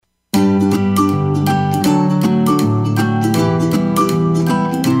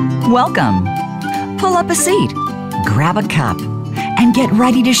Welcome. Pull up a seat, grab a cup, and get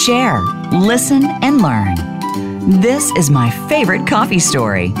ready to share, listen, and learn. This is My Favorite Coffee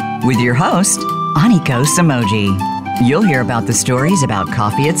Story with your host, Aniko Samoji. You'll hear about the stories about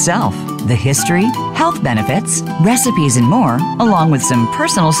coffee itself, the history, health benefits, recipes, and more, along with some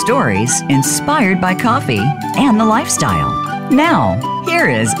personal stories inspired by coffee and the lifestyle. Now, here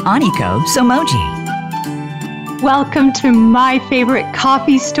is Aniko Samoji. Welcome to My Favorite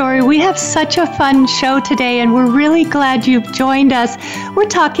Coffee Story. We have such a fun show today, and we're really glad you've joined us. We're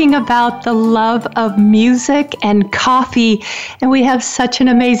talking about the love of music and coffee, and we have such an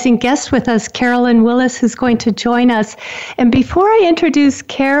amazing guest with us, Carolyn Willis, who's going to join us. And before I introduce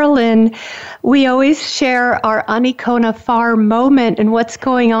Carolyn, we always share our Anikona Farm moment and what's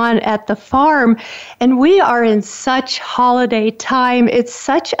going on at the farm. And we are in such holiday time. It's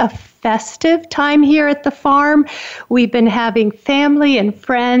such a festive time here at the farm. We've been having family and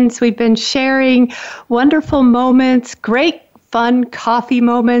friends. We've been sharing wonderful moments, great fun coffee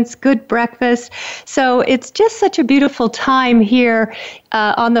moments, good breakfast. So it's just such a beautiful time here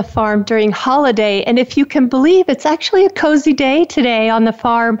on the farm during holiday. And if you can believe, it's actually a cozy day today on the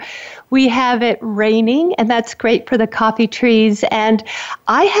farm. We have it raining, and that's great for the coffee trees. And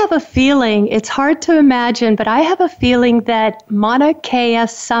I have a feeling, it's hard to imagine, but I have a feeling that Mauna Kea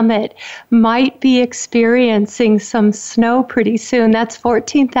Summit might be experiencing some snow pretty soon. That's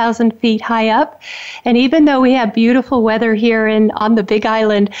 14,000 feet high up. And even though we have beautiful weather here on the Big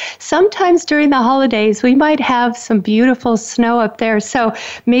Island, sometimes during the holidays, we might have some beautiful snow up there. So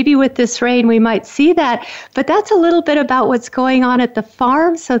maybe with this rain, we might see that. But that's a little bit about what's going on at the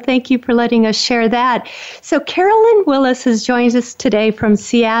farm. So thank you for letting us share that. So Carolyn Willis has joined us today from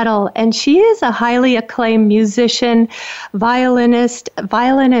Seattle, and she is a highly acclaimed musician, violinist,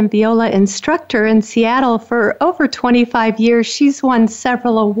 violin and viola instructor in Seattle for over 25 years. She's won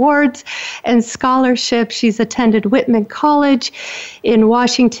several awards and scholarships. She's attended Whitman College in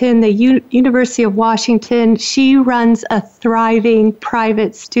Washington, the University of Washington. She runs a thriving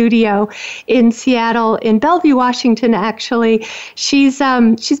private studio in Seattle, in Bellevue, Washington, actually. She's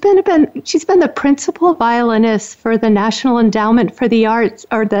been the principal violinist for the National Endowment for the Arts,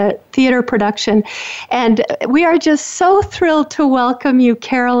 or the theater production. And we are just so thrilled to welcome you,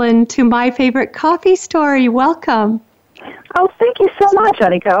 Carolyn, to My Favorite Coffee Story. Welcome. Oh, thank you so much,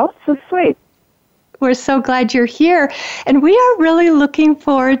 Aniko. So sweet. We're so glad you're here. And we are really looking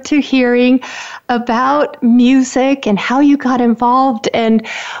forward to hearing about music and how you got involved. And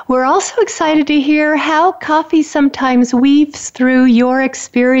we're also excited to hear how coffee sometimes weaves through your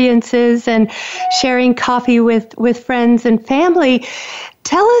experiences and sharing coffee with friends and family.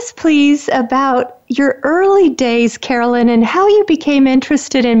 Tell us, please, about your early days, Carolyn, and how you became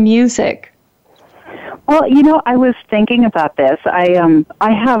interested in music. Well, I was thinking about this. I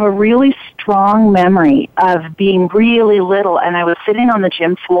have a really strong memory of being really little, and I was sitting on the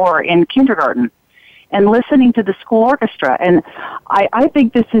gym floor in kindergarten and listening to the school orchestra. And I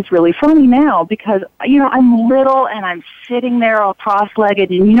think this is really funny now because, I'm little and I'm sitting there all cross-legged,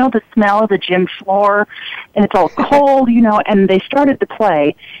 and the smell of the gym floor, and it's all cold, and they started to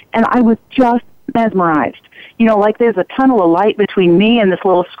play, and I was just mesmerized. Like there's a tunnel of light between me and this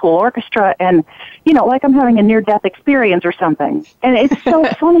little school orchestra, and, like I'm having a near-death experience or something. And it's so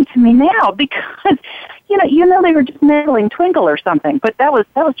funny to me now because, they were just meddling Twinkle or something, but that was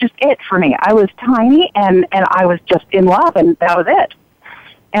just it for me. I was tiny, and I was just in love, and that was it.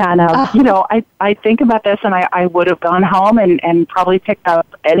 And, I think about this, and I would have gone home and probably picked up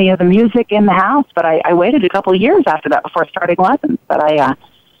any of the music in the house, but I waited a couple of years after that before starting lessons. But I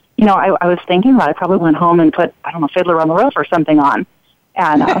was thinking about it. I probably went home and put, Fiddler on the Roof or something on.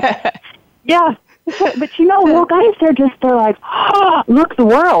 And, yeah. But little guys, they're like, oh, look, the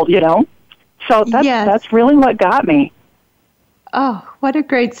world, So that's really what got me. Oh, what a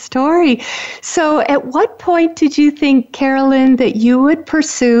great story. So at what point did you think, Carolyn, that you would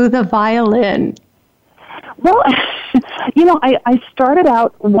pursue the violin? Well, I started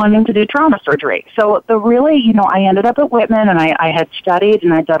out wanting to do trauma surgery. So I ended up at Whitman, and I had studied,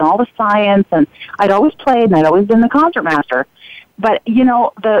 and I'd done all the science, and I'd always played, and I'd always been the concertmaster. But,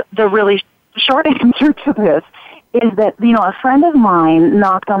 the really short answer to this is that, a friend of mine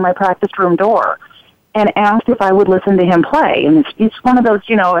knocked on my practice room door and asked if I would listen to him play. And it's one of those,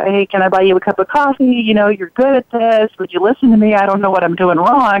 hey, can I buy you a cup of coffee? You're good at this. Would you listen to me? I don't know what I'm doing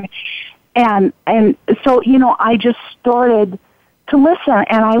wrong. And so, I just started to listen,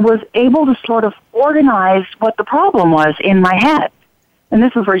 and I was able to sort of organize what the problem was in my head. And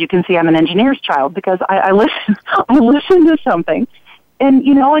this is where you can see I'm an engineer's child, because I listen to something, and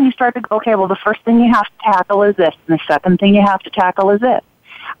and you start to go, okay, well, the first thing you have to tackle is this, and the second thing you have to tackle is this.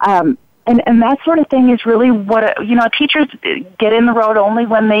 And that sort of thing is really what, teachers get in the road only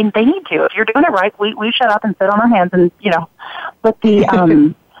when they need to. If you're doing it right, we shut up and sit on our hands and, but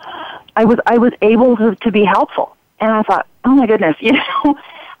I was able to be helpful. And I thought, oh my goodness,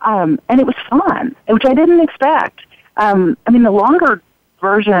 and it was fun, which I didn't expect. The longer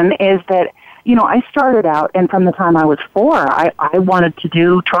version is that, I started out, and from the time I was 4, I wanted to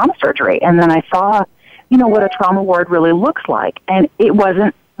do trauma surgery. And then I saw, what a trauma ward really looks like. And it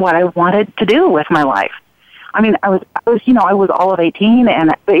wasn't what I wanted to do with my life. I was all of 18,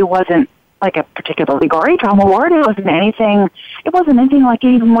 and it wasn't like a particularly gory trauma ward. It wasn't anything like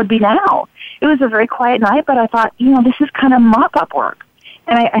it even would be now. It was a very quiet night, but I thought, this is kind of mop-up work.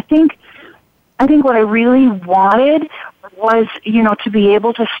 And I think what I really wanted was, to be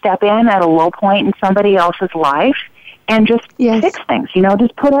able to step in at a low point in somebody else's life and just fix things,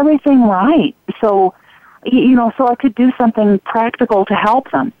 just put everything right. So I could do something practical to help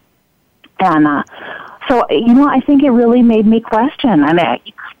them. And I think it really made me question.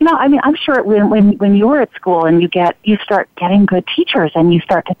 I'm sure when you were at school and you start getting good teachers and you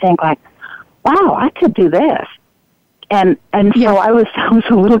start to think like, wow, I could do this. And so I was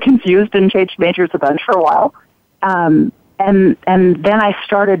a little confused and changed majors a bunch for a while. And then I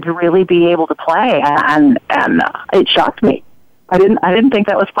started to really be able to play, and it shocked me. I didn't think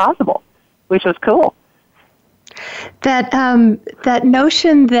that was possible, which was cool. That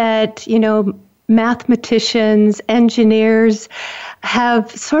notion that, mathematicians, engineers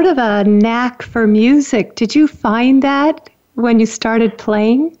have sort of a knack for music. Did you find that when you started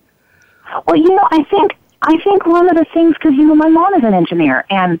playing? Well, I think one of the things, because, my mom is an engineer,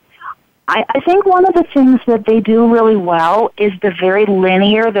 and I think one of the things that they do really well is the very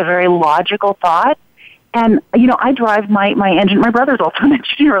linear, the very logical thought. And, I drive my engine. My brother's also an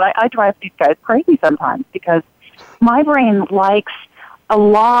engineer, and I drive these guys crazy sometimes because my brain likes a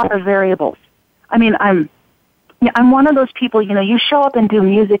lot of variables. I'm one of those people, you show up and do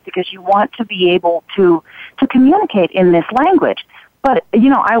music because you want to be able to communicate in this language. But,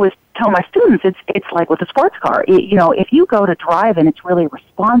 I always tell my students, it's like with a sports car. If you go to drive and it's really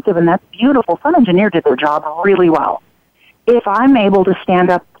responsive and that's beautiful, some engineer did their job really well. If I'm able to stand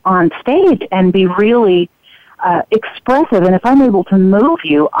up on stage and be really expressive, and if I'm able to move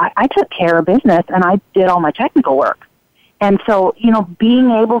you, I took care of business and I did all my technical work. And so, being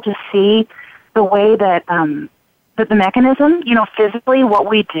able to see the way that the mechanism, physically what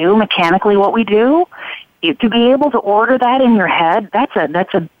we do, mechanically what we do, to be able to order that in your head, that's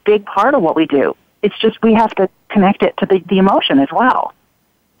a big part of what we do. It's just we have to connect it to the emotion as well.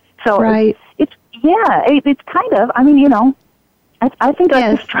 So right. It's kind of, I think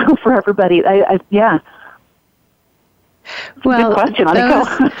that's just true for everybody. Yeah. Well, good question.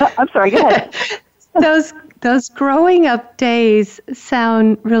 I'm sorry, go ahead. Those growing up days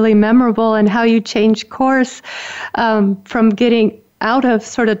sound really memorable, and how you changed course from getting out of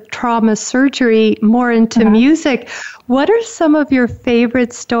sort of trauma surgery more into music. What are some of your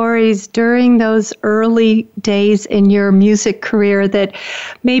favorite stories during those early days in your music career that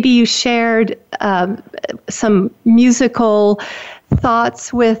maybe you shared some musical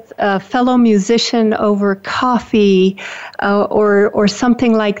thoughts with a fellow musician over coffee or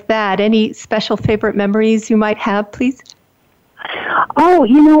something like that? Any special favorite memories you might have, please?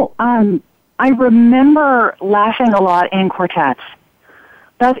 Oh, I remember laughing a lot in quartets.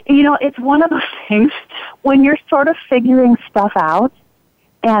 That's, it's one of those things when you're sort of figuring stuff out,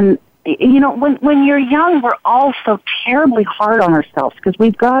 and, when you're young, we're all so terribly hard on ourselves because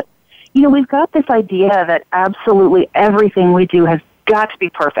we've got this idea that absolutely everything we do has got to be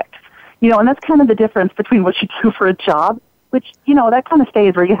perfect. And that's kind of the difference between what you do for a job, which, that kind of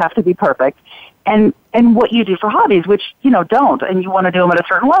stays where you have to be perfect, and what you do for hobbies, which, don't, and you want to do them at a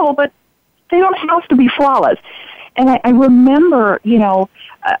certain level, but they don't have to be flawless. And I remember,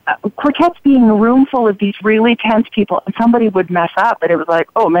 quartets being a room full of these really tense people, and somebody would mess up, and it was like,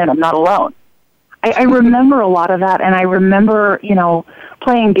 oh man, I'm not alone. I remember a lot of that, and I remember,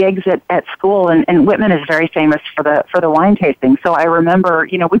 playing gigs at school, and Whitman is very famous for the wine tasting. So I remember,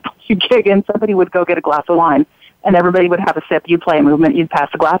 we'd play a gig, and somebody would go get a glass of wine, and everybody would have a sip. You'd play a movement, you'd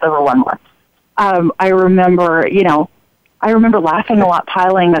pass the glass over one more. I remember laughing a lot,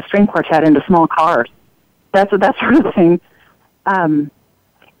 piling a string quartet into small cars. That sort of thing.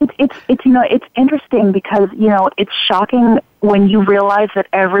 It's interesting because, it's shocking when you realize that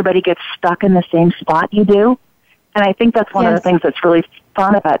everybody gets stuck in the same spot you do. And I think that's one of the things that's really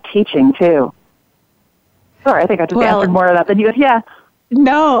fun about teaching, too. Sorry, I think I just answered more of that than you. Yeah.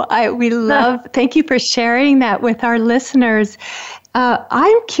 No, thank you for sharing that with our listeners.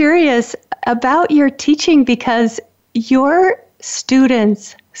 I'm curious about your teaching because your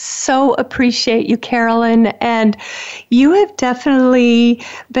students so appreciate you, Carolyn, and you have definitely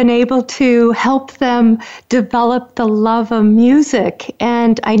been able to help them develop the love of music.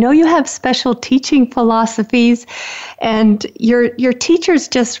 And I know you have special teaching philosophies, and your teachers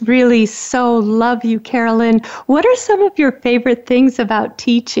just really so love you, Carolyn. What are some of your favorite things about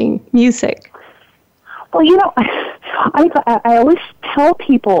teaching music? Well, I always tell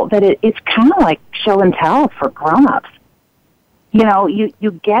people that it's kind of like show and tell for grown-ups.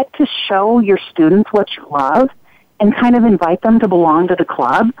 You get to show your students what you love and kind of invite them to belong to the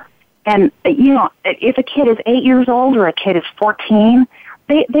club. And, if a kid is 8 years old or a kid is 14,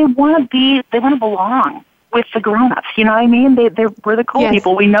 they want to belong with the grown-ups. You know what I mean? We're the cool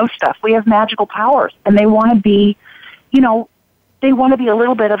people. We know stuff. We have magical powers. And they want to be, they want to be a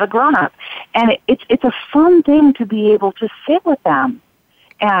little bit of a grown-up. And it's a fun thing to be able to sit with them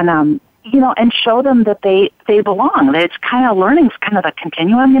and, and show them that they belong. That it's kind of learning's kind of a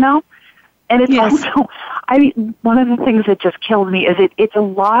continuum, And it's also, one of the things that just killed me is it's a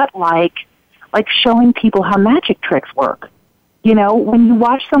lot like showing people how magic tricks work. When you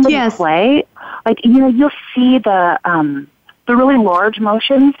watch somebody play, you'll see the really large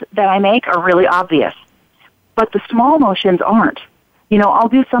motions that I make are really obvious, but the small motions aren't. I'll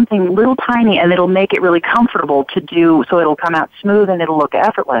do something little tiny and it'll make it really comfortable to do, so it'll come out smooth and it'll look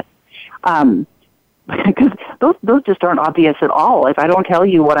effortless. Because those just aren't obvious at all. If I don't tell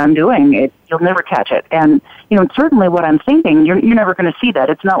you what I'm doing, you'll never catch it. And, certainly what I'm thinking, you're never going to see that.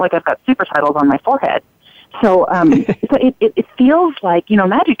 It's not like I've got super titles on my forehead. So, so it feels like,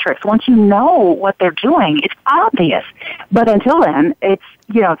 magic tricks. Once you know what they're doing, it's obvious. But until then, it's,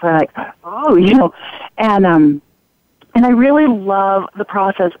 it's like, and I really love the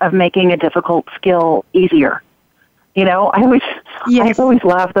process of making a difficult skill easier. I always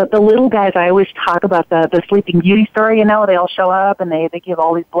laugh that the little guys, I always talk about the Sleeping Beauty story, they all show up and they give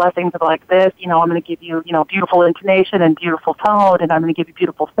all these blessings of like this, I'm going to give you, beautiful intonation and beautiful tone, and I'm going to give you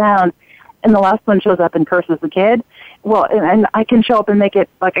beautiful sound. And the last one shows up and curses the kid. Well, and I can show up and make it,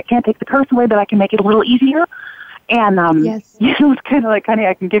 like, I can't take the curse away, but I can make it a little easier. And, it's kind of like, honey,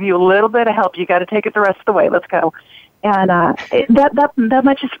 I can give you a little bit of help. You got to take it the rest of the way. Let's go. And, that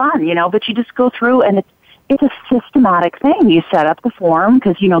much is fun, but you just go through and it's a systematic thing. You set up the form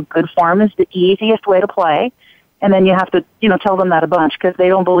because, good form is the easiest way to play. And then you have to, tell them that a bunch because they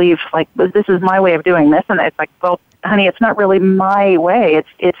don't believe, like, this is my way of doing this. And it's like, well, honey, it's not really my way.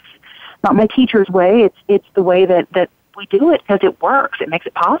 It's not my teacher's way. It's the way that we do it because it works. It makes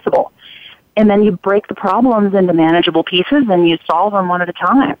it possible. And then you break the problems into manageable pieces and you solve them one at a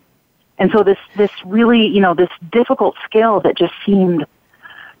time. And so this really, this difficult skill that just seemed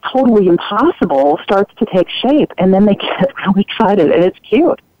totally impossible starts to take shape, and then they get really excited, and it's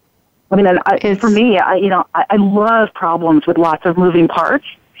cute. I mean, for me, I love problems with lots of moving parts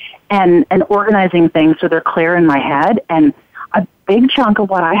and organizing things so they're clear in my head. And a big chunk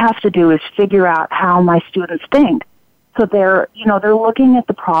of what I have to do is figure out how my students think. So they're looking at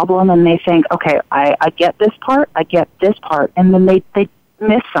the problem and they think, okay, I get this part, and then they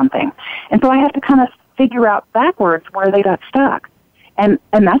miss something. And so I have to kind of figure out backwards where they got stuck. And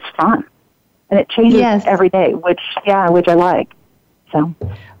that's fun. And it changes every day, which I like. So.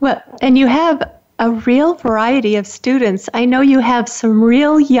 Well, and you have a real variety of students. I know you have some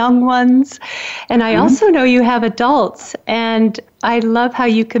real young ones, and I also know you have adults, and I love how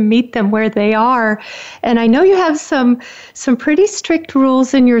you can meet them where they are. And I know you have some pretty strict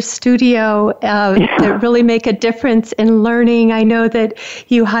rules in your studio that really make a difference in learning. I know that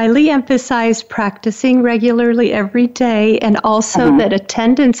you highly emphasize practicing regularly every day, and also that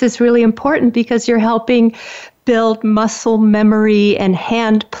attendance is really important because you're helping build muscle memory and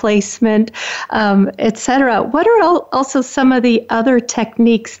hand placement, etc. What are also some of the other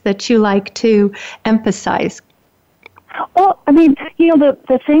techniques that you like to emphasize? Well, I mean,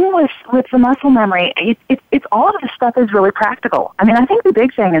 the thing with the muscle memory, it's all of this stuff is really practical. I mean, I think the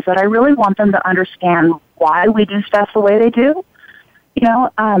big thing is that I really want them to understand why we do stuff the way they do.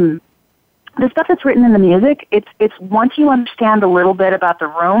 The stuff that's written in the music, it's once you understand a little bit about the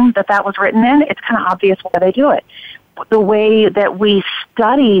room that was written in, it's kind of obvious why they do it. The way that we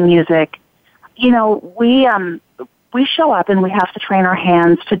study music, we show up and we have to train our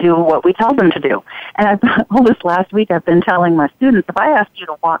hands to do what we tell them to do. And all this last week I've been telling my students, if I asked you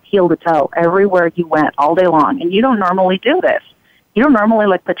to walk heel to toe everywhere you went all day long, and you don't normally do this, you don't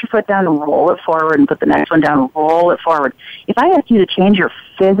normally put your foot down and roll it forward and put the next one down and roll it forward. If I asked you to change your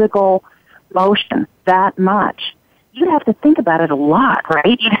physical motion that much, you'd have to think about it a lot,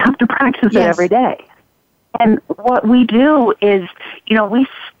 right? You'd have to practice it every day. And what we do is,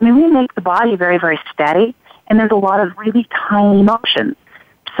 we make the body very, very steady, and there's a lot of really tiny motions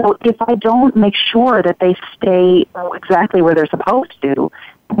So if I don't make sure that they stay exactly where they're supposed to,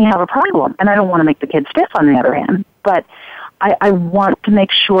 we have a problem. And I don't want to make the kids stiff, on the other hand, but I want to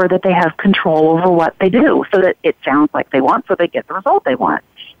make sure that they have control over what they do so that it sounds like they want, so they get the result they want.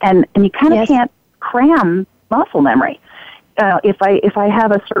 And you kind of can't cram muscle memory. If I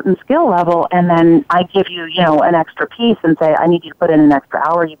have a certain skill level and then I give you, an extra piece and say, I need you to put in an extra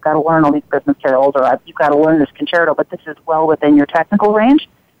hour, you've got to learn all these Christmas carols, or you've got to learn this concerto, but this is well within your technical range,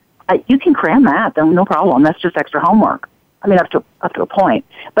 you can cram that, no problem. That's just extra homework. I mean, up to a point.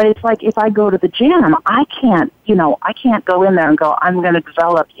 But it's like if I go to the gym, I can't go in there and go, I'm going to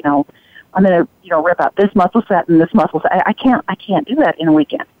develop, I'm going to, rip out this muscle set and this muscle set. I can't do that in a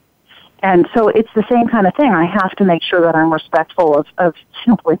weekend. And so it's the same kind of thing. I have to make sure that I'm respectful of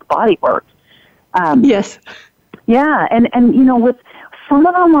the way the body works. Yes. Yeah, and with some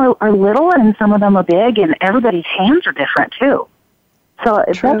of them are little and some of them are big, and everybody's hands are different too. So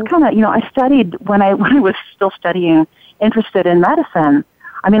that's kind of, I studied when I was still interested in medicine.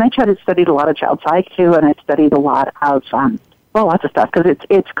 I mean, I studied a lot of child psych too, and I studied a lot of, lots of stuff because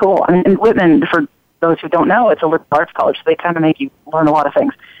it's cool. I mean, in Whitman, for those who don't know, it's a liberal arts college, so they kind of make you learn a lot of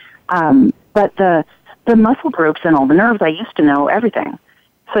things. But the muscle groups and all the nerves, I used to know everything.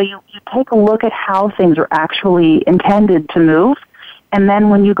 So you take a look at how things are actually intended to move, and then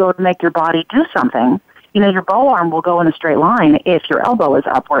when you go to make your body do something, your bow arm will go in a straight line if your elbow is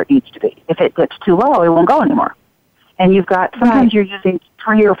up where it needs to be. If it gets too low, it won't go anymore. And you've got, sometimes you're using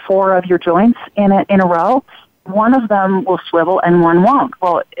 3 or 4 of your joints in a row. One of them will swivel and one won't.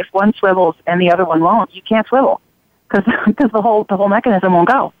 Well, if one swivels and the other one won't, you can't swivel because the whole mechanism won't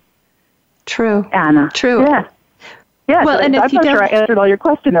go. True. Anna. True. Yeah. Yeah. Well, and I'm not sure I answered all your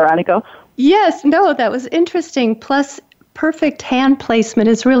question there, Annika. Yes. No, that was interesting. Plus, perfect hand placement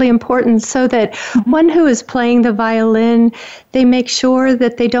is really important so that one who is playing the violin, they make sure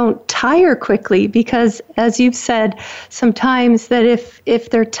that they don't tire quickly because, as you've said, sometimes that if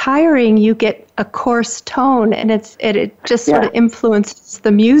they're tiring, you get a coarse tone and it just sort of influences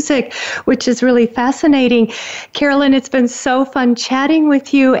the music, which is really fascinating. Carolyn, it's been so fun chatting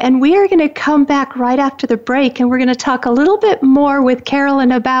with you, and we are going to come back right after the break, and we're going to talk a little bit more with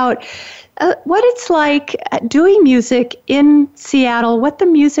Carolyn about what it's like doing music in Seattle, what the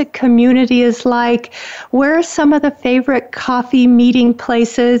music community is like, where are some of the favorite coffee meeting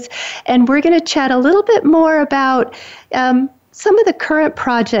places, and we're going to chat a little bit more about some of the current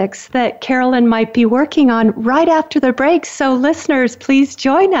projects that Carolyn might be working on right after the break. So listeners, please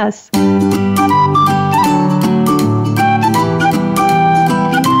join us.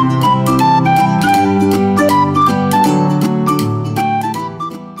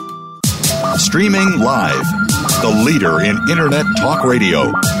 Streaming live, the leader in Internet talk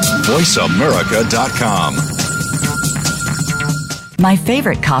radio, voiceamerica.com. My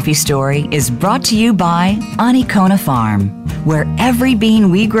favorite coffee story is brought to you by Anikona Farm, where every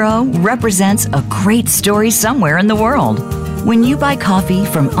bean we grow represents a great story somewhere in the world. When you buy coffee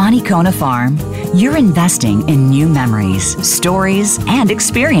from Anikona Farm, you're investing in new memories, stories, and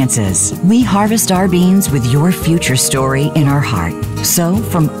experiences. We harvest our beans with your future story in our heart. So,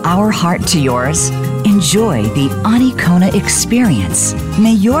 from our heart to yours, enjoy the Anikona experience.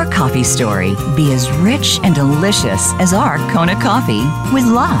 May your coffee story be as rich and delicious as our Kona coffee with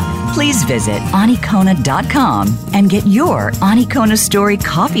love. Please visit Anikona.com and get your Anikona Story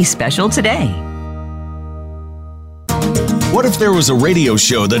coffee special today. What if there was a radio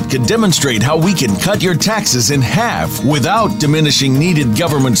show that could demonstrate how we can cut your taxes in half without diminishing needed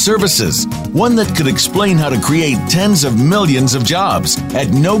government services? One that could explain how to create tens of millions of jobs at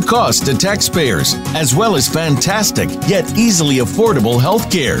no cost to taxpayers, as well as fantastic yet easily affordable health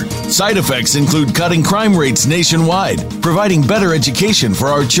care. Side effects include cutting crime rates nationwide, providing better education for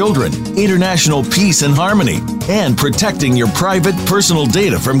our children, international peace and harmony, and protecting your private personal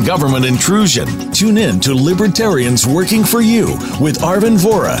data from government intrusion. Tune in to Libertarians Working for You with Arvin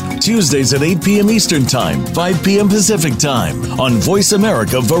Vora, Tuesdays at 8 p.m. Eastern Time, 5 p.m. Pacific Time on Voice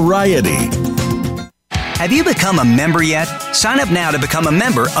America Variety. Have you become a member yet? Sign up now to become a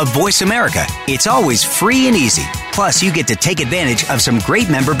member of Voice America. It's always free and easy. Plus, you get to take advantage of some great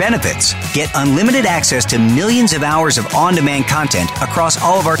member benefits. Get unlimited access to millions of hours of on-demand content across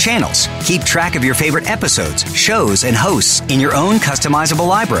all of our channels. Keep track of your favorite episodes, shows, and hosts in your own customizable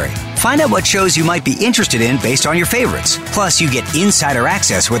library. Find out what shows you might be interested in based on your favorites. Plus, you get insider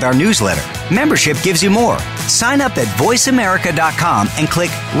access with our newsletter. Membership gives you more. Sign up at voiceamerica.com and click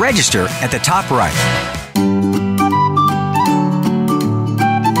Register at the top right.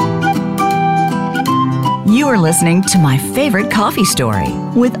 You are listening to My Favorite Coffee Story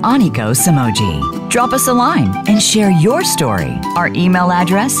with Aniko Samoji. Drop us a line and share your story. Our email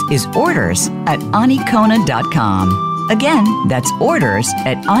address is orders@anikona.com. Again, that's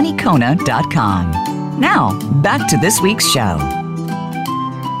orders@anikona.com. Now, back to this week's show.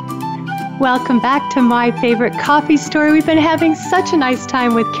 Welcome back to My Favorite Coffee Story. We've been having such a nice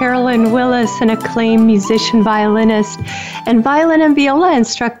time with Carolyn Willis, an acclaimed musician, violinist, and violin and viola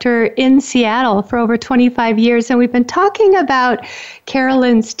instructor in Seattle for over 25 years. And we've been talking about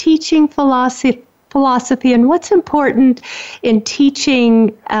Carolyn's teaching philosophy and what's important in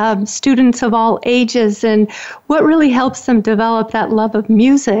teaching students of all ages and what really helps them develop that love of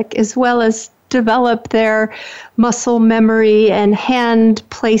music, as well as develop their muscle memory and hand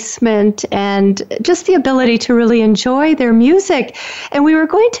placement and just the ability to really enjoy their music. And we were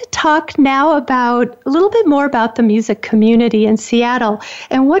going to talk now about a little bit more about the music community in Seattle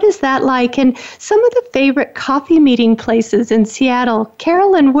and what is that like and some of the favorite coffee meeting places in Seattle.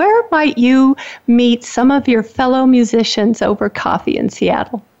 Carolyn, where might you meet some of your fellow musicians over coffee in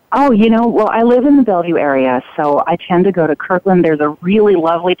Seattle? Oh, well, I live in the Bellevue area, so I tend to go to Kirkland. There's a really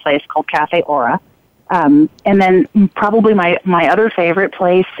lovely place called Cafe Aura. And then probably my other favorite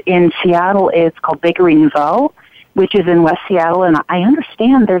place in Seattle is called Bakery Nouveau, which is in West Seattle. And I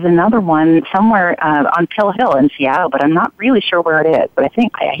understand there's another one somewhere on Pill Hill in Seattle, but I'm not really sure where it is. But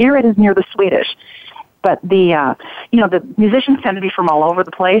I hear it is near the Swedish. But the musicians tend to be from all over the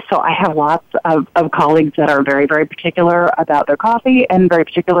place, so I have lots of colleagues that are very, very particular about their coffee and very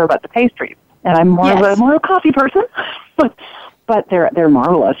particular about the pastries. And I'm more of a coffee person, but they're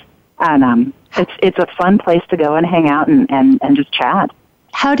marvelous. And it's a fun place to go and hang out and just chat.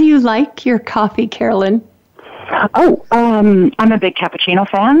 How do you like your coffee, Carolyn? Oh, I'm a big cappuccino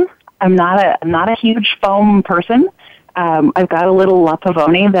fan. I'm not a huge foam person. I've got a little La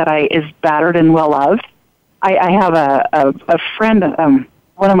Pavoni that is battered and well loved. I have a friend.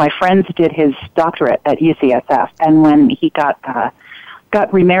 One of my friends did his doctorate at UCSF, and when he got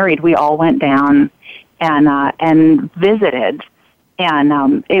remarried, we all went down and visited.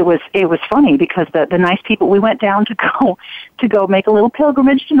 And it was funny because the nice people, we went down to go make a little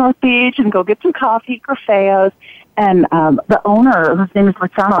pilgrimage to North Beach and go get some coffee, Grafeos. And the owner, whose name is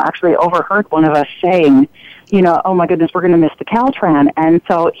Luciano, actually overheard one of us saying, oh my goodness, we're going to miss the Caltran. And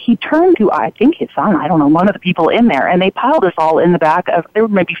so he turned to, I think his son, I don't know, one of the people in there, and they piled us all in the back of, there were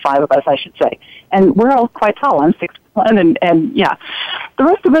maybe 5 of us, I should say. And we're all quite tall. I'm 6'1", and yeah, the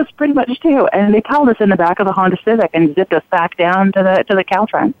rest of us pretty much too. And they piled us in the back of the Honda Civic and zipped us back down to the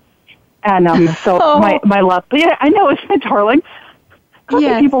Caltran. And so my love, yeah, I know, isn't it, darling?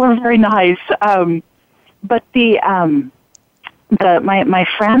 Yes. People are very nice. But my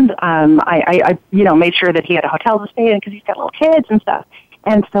friend, I made sure that he had a hotel to stay in because he's got little kids and stuff.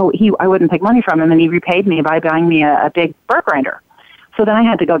 And so I wouldn't take money from him, and he repaid me by buying me a big burr grinder. So then I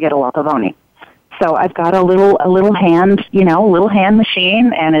had to go get a La Pavoni. So I've got a little hand, little hand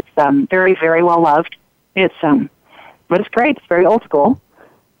machine, and it's very, very well loved. But it's great. It's very old school.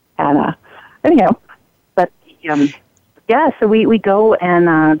 And anyhow, but yeah, so we go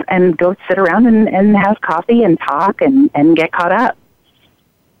and go sit around and have coffee and talk and get caught up.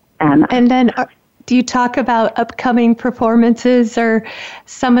 And then do you talk about upcoming performances or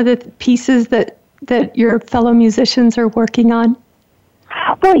some of the pieces that your fellow musicians are working on?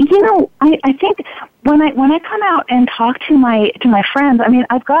 Well, I think when I come out and talk to my friends, I mean,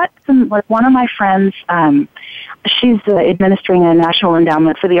 I've got some, like one of my friends, she's administering a National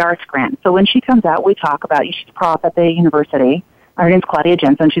Endowment for the Arts grant. So when she comes out, we talk about, she's a prof at the university. Her name's Claudia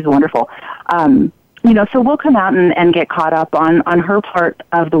Jensen. She's wonderful. So we'll come out and get caught up on her part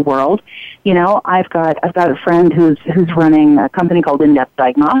of the world. I've got a friend who's running a company called In-Depth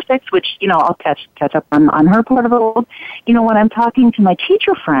Diagnostics, which, I'll catch up on her part of the world. When I'm talking to my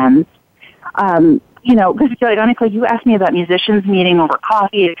teacher friends, because honestly, you asked me about musicians meeting over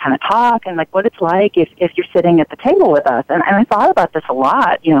coffee to kind of talk and like what it's like if you're sitting at the table with us. And I thought about this a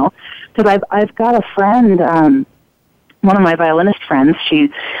lot, because I've got a friend, one of my violinist friends,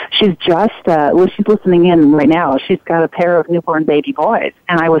 she's just, she's listening in right now. She's got a pair of newborn baby boys.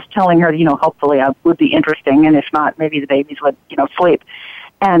 And I was telling her, hopefully it would be interesting. And if not, maybe the babies would, sleep.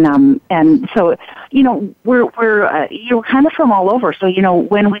 And so, we're you're kind of from all over. So,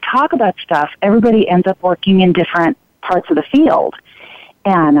 when we talk about stuff, everybody ends up working in different parts of the field.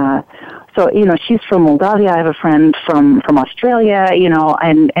 And, so, she's from Moldavia. I have a friend from Australia,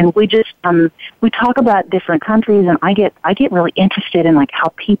 and we just, we talk about different countries, and I get really interested in like how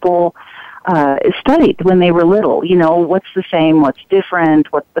people, studied when they were little, what's the same, what's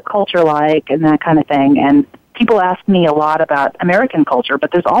different, what's the culture like, and that kind of thing. And people ask me a lot about American culture,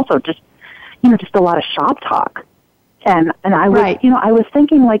 but there's also just, just a lot of shop talk. And I was, Right. I was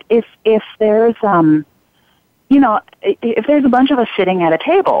thinking, like, if there's, if there's a bunch of us sitting at a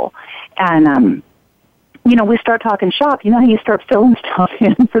table and, we start talking shop, how you start filling stuff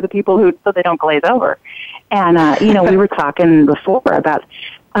in for the people so they don't glaze over. And, we were talking before about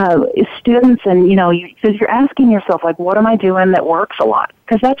students and, because you're asking yourself, like, what am I doing that works a lot?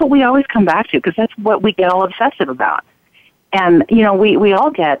 Because that's what we always come back to, because that's what we get all obsessive about. And, we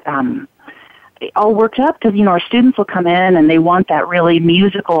all get all worked up because, our students will come in and they want that really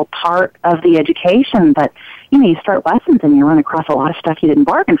musical part of the education. But, you start lessons and you run across a lot of stuff you didn't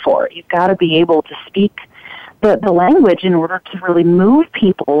bargain for. You've got to be able to speak the language in order to really move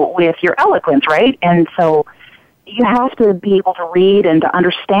people with your eloquence, right? And so you have to be able to read and to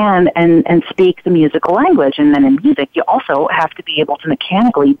understand and speak the musical language. And then in music, you also have to be able to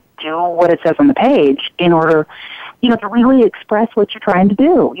mechanically do what it says on the page in order, to really express what you're trying to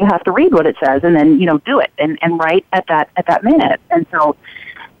do. You have to read what it says and then, do it and write at that minute. And so,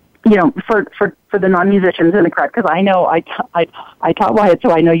 for the non-musicians in the crowd, because I know I taught Wyatt, so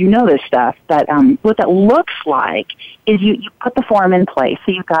I know you know this stuff, but what that looks like is you put the form in place.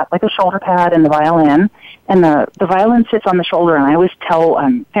 So you've got like a shoulder pad and the violin, and the violin sits on the shoulder, and I always tell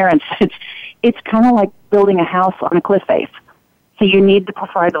parents it's kind of like building a house on a cliff face. So you need to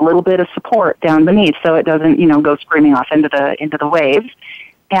provide a little bit of support down beneath so it doesn't, go screaming off into the waves.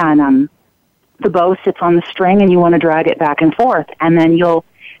 And the bow sits on the string, and you want to drag it back and forth, and then you'll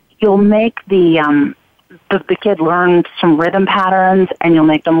make the kid learn some rhythm patterns, and you'll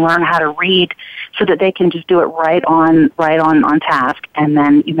make them learn how to read so that they can just do it right on task. And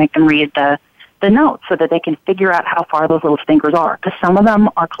then you make them read the notes so that they can figure out how far those little fingers are. Because some of them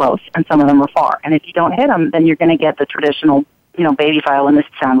are close and some of them are far. And if you don't hit them, then you're going to get the traditional, baby violinist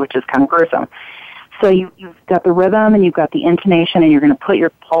sound, which is kind of gruesome. So you've got the rhythm and you've got the intonation, and you're going to put your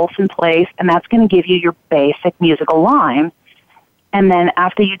pulse in place, and that's going to give you your basic musical line. And then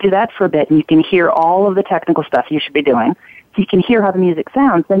after you do that for a bit, and you can hear all of the technical stuff you should be doing, so you can hear how the music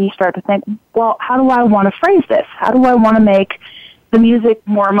sounds, then you start to think, well, how do I want to phrase this? How do I want to make the music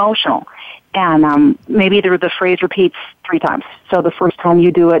more emotional? And maybe the phrase repeats 3 times. So the first time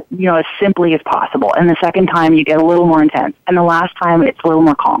you do it, as simply as possible. And the second time you get a little more intense. And the last time it's a little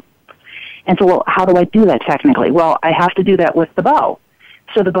more calm. And so, well, how do I do that technically? Well, I have to do that with the bow.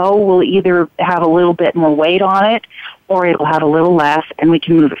 So the bow will either have a little bit more weight on it, or it'll have a little less, and we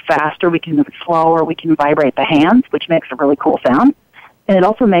can move it faster, we can move it slower, we can vibrate the hands, which makes a really cool sound. And it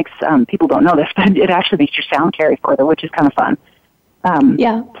also makes, people don't know this, but it actually makes your sound carry further, which is kind of fun.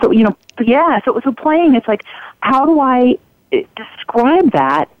 So playing, it's like, how do I describe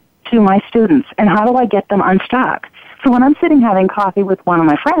that to my students, and how do I get them unstuck? So when I'm sitting having coffee with one of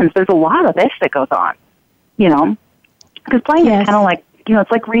my friends, there's a lot of this that goes on, because playing is kind of like,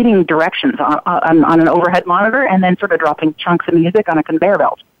 it's like reading directions on an overhead monitor and then sort of dropping chunks of music on a conveyor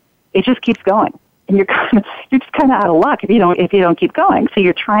belt. It just keeps going, and you're just kind of out of luck if you don't keep going. So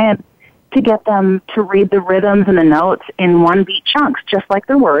you're trying to get them to read the rhythms and the notes in one beat chunks, just like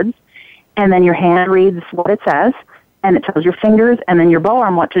their words, and then your hand reads what it says, and it tells your fingers and then your bow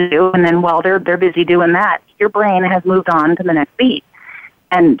arm what to do, and then while they're busy doing that, your brain has moved on to the next beat.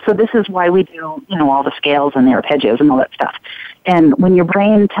 And so this is why we do, all the scales and the arpeggios and all that stuff. And when your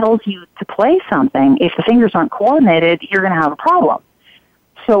brain tells you to play something, if the fingers aren't coordinated, you're going to have a problem.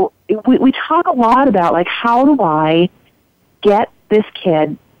 So we talk a lot about, like, how do I get this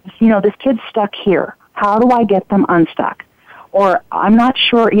kid, this kid's stuck here. How do I get them unstuck? Or I'm not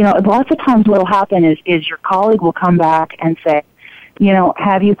sure, lots of times what will happen is your colleague will come back and say,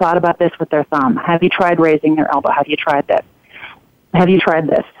 have you thought about this with their thumb? Have you tried raising their elbow? Have you tried this? Have you tried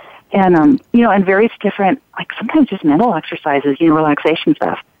this? And, and various different, like sometimes just mental exercises, relaxation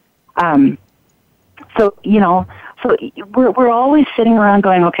stuff. So we're always sitting around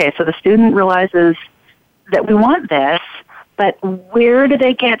going, okay, so the student realizes that we want this, but where do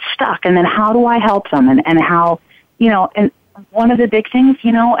they get stuck? And then how do I help them? And how, and one of the big things,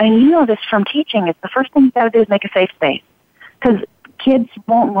 and this from teaching, is the first thing you got to do is make a safe space. Because kids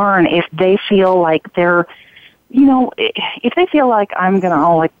won't learn if they feel like they're, if they feel like I'm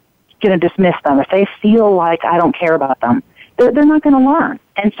going to dismiss them, if they feel like I don't care about them, they're not going to learn.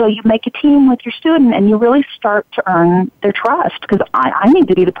 And so you make a team with your student, and you really start to earn their trust, because I need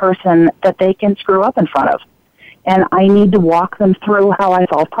to be the person that they can screw up in front of. And I need to walk them through how I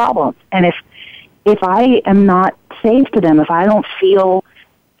solve problems. And if I am not safe to them, if I don't feel,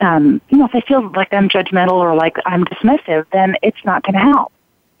 if they feel like I'm judgmental or like I'm dismissive, then it's not going to help.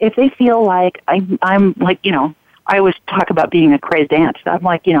 If they feel like I'm like, I always talk about being a crazed aunt. I'm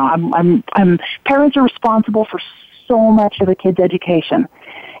like, parents are responsible for so much of a kid's education.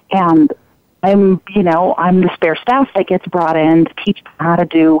 And I'm the spare staff that gets brought in to teach them how to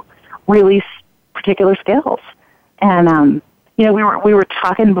do really particular skills. And, we were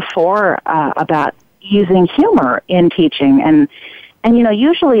talking before about using humor in teaching. And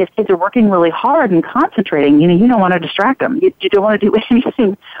usually if kids are working really hard and concentrating, you don't want to distract them. You don't want to do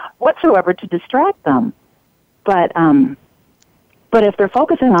anything whatsoever to distract them. But if they're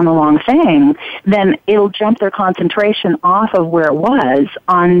focusing on the wrong thing, then it'll jump their concentration off of where it was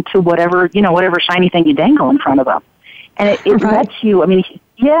onto whatever shiny thing you dangle in front of them. And it Right. lets you,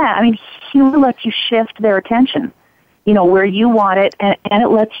 humor lets you shift their attention, where you want it, and it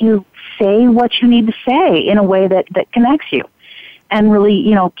lets you say what you need to say in a way that connects you and really,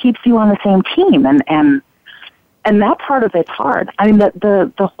 keeps you on the same team. And that part of it's hard. I mean,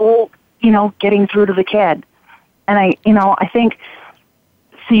 the whole, getting through to the kid. And I think,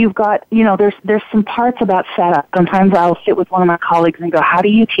 so you've got, there's some parts about setup. Sometimes I'll sit with one of my colleagues and go, how do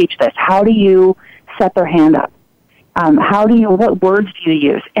you teach this? How do you set their hand up? What words do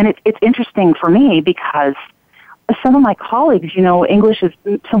you use? And it's interesting for me because some of my colleagues, English is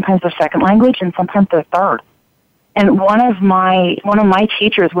sometimes their second language and sometimes their third. And one of my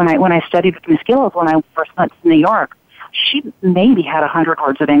teachers when I studied with Miss Gillis when I first went to New York, she maybe had 100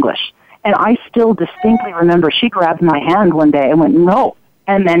 words of English. And I still distinctly remember she grabbed my hand one day and went, no,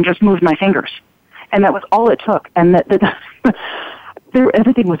 and then just moved my fingers. And that was all it took. And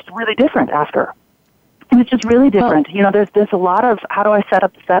everything was really different after. It was just really different. There's a lot of how do I set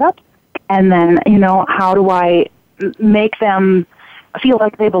up the setup? And then, how do I make them feel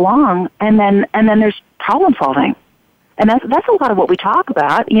like they belong? And then there's problem solving. And that's a lot of what we talk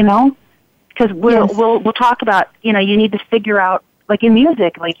about, because we'll talk about, you need to figure out, like in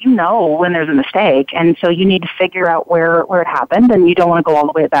music, when there's a mistake, and so you need to figure out where it happened, and you don't want to go all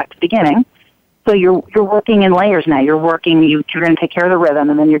the way back to the beginning. So you're working in layers now. You're going to take care of the rhythm,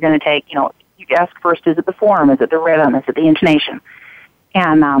 and then you're going to take, you ask first, is it the form, is it the rhythm, is it the intonation?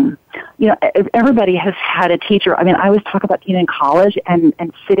 And, everybody has had a teacher. I mean, I always talk about being in college and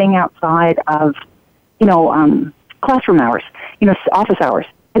sitting outside of, classroom hours, office hours.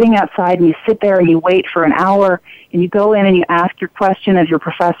 Sitting outside and you sit there and you wait for an hour and you go in and you ask your question of your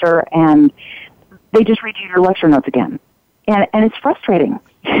professor and they just read you your lecture notes again. And it's frustrating,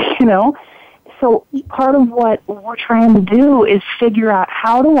 So part of what we're trying to do is figure out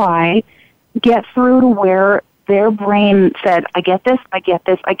how do I get through to where their brain said, I get this.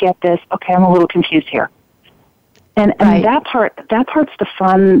 Okay, I'm a little confused here. And Right. that part's the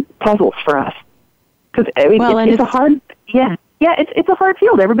fun puzzles for us. Because it's a hard, it's a hard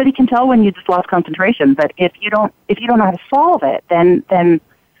field. Everybody can tell when you just lost concentration. But if you don't know how to solve it, then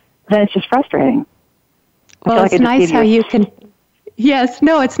it's just frustrating. Well, it's nice how you can. Yes,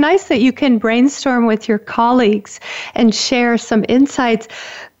 no, it's nice that you can brainstorm with your colleagues and share some insights.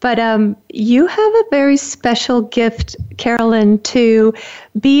 But you have a very special gift, Carolyn, to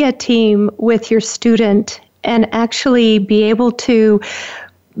be a team with your student and actually be able to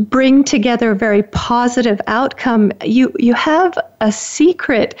bring together a very positive outcome. You have a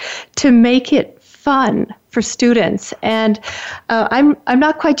secret to make it fun for students, and I'm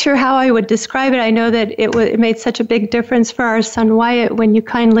not quite sure how I would describe it. I know that it made such a big difference for our son Wyatt when you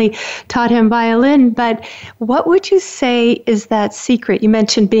kindly taught him violin, but what would you say is that secret? You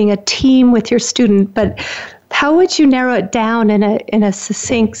mentioned being a team with your student, but how would you narrow it down in a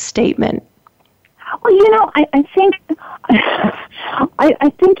succinct statement? Well, I think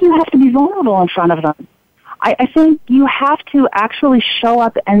I think you have to be vulnerable in front of them. I think you have to actually show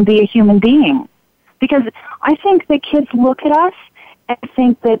up and be a human being. Because I think that kids look at us and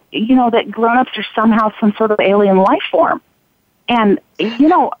think that, that grown-ups are somehow some sort of alien life form. And,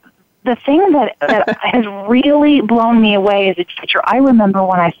 the thing that has really blown me away as a teacher, I remember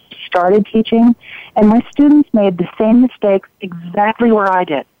when I started teaching, and my students made the same mistakes exactly where I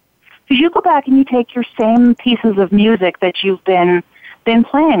did. Because you go back and you take your same pieces of music that you've been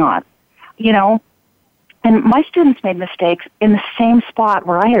playing on, and my students made mistakes in the same spot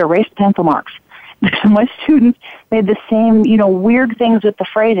where I had erased pencil marks. My students made the same, weird things with the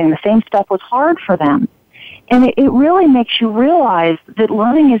phrasing. The same stuff was hard for them. And it really makes you realize that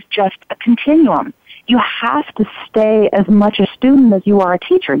learning is just a continuum. You have to stay as much a student as you are a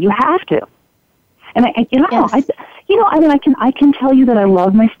teacher. You have to. And I can tell you that I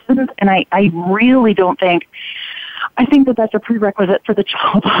love my students, and I really don't think, I think that that's a prerequisite for the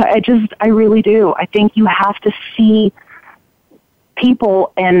job. I really do. I think you have to see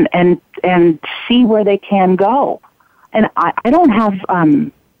people and see where they can go. And I don't have, how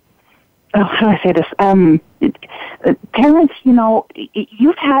do I say this? Parents,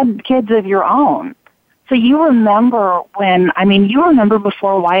 you've had kids of your own. So you remember you remember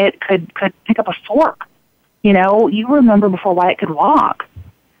before Wyatt could pick up a fork. You know, you remember before Wyatt could walk.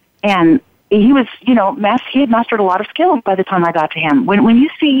 And he was, he had mastered a lot of skills by the time I got to him. When you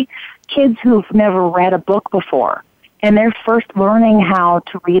see kids who've never read a book before and they're first learning how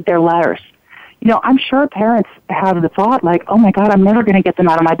to read their letters, I'm sure parents have the thought like, oh my God, I'm never going to get them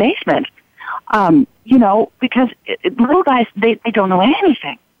out of my basement. Because little guys, they don't know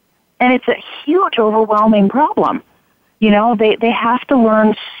anything. And it's a huge, overwhelming problem. They have to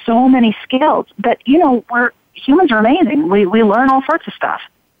learn so many skills. But, humans are amazing. We learn all sorts of stuff.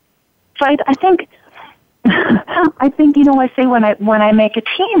 So I think, I say when I make a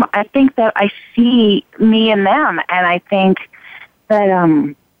team, I think that I see me and them, and I think that,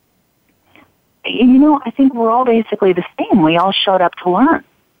 I think we're all basically the same. We all showed up to learn.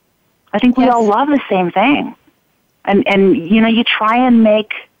 I think we all love the same thing. And you try and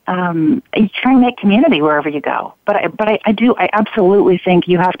make community wherever you go. But I absolutely think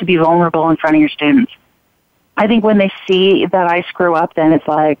you have to be vulnerable in front of your students. I think when they see that I screw up, then it's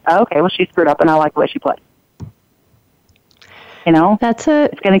like, oh, okay, well, she screwed up and I like the way she played. That's a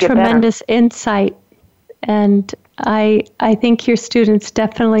tremendous insight. And I think your students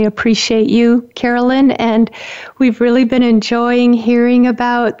definitely appreciate you, Carolyn, and we've really been enjoying hearing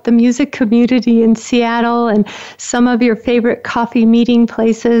about the music community in Seattle and some of your favorite coffee meeting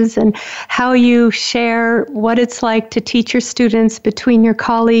places and how you share what it's like to teach your students between your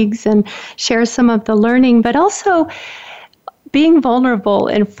colleagues and share some of the learning, but also being vulnerable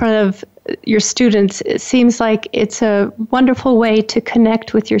in front of your students. It seems like it's a wonderful way to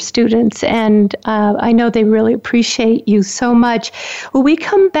connect with your students, and I know they really appreciate you so much. When we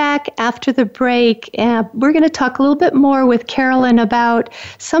come back after the break, we're going to talk a little bit more with Carolyn about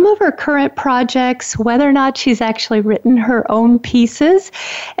some of her current projects, whether or not she's actually written her own pieces,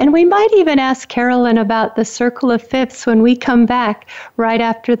 and we might even ask Carolyn about the Circle of Fifths when we come back right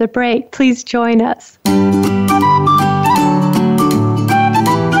after the break. Please join us.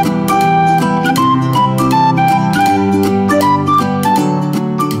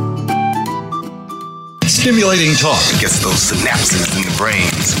 Stimulating talk. It gets those synapses in the brain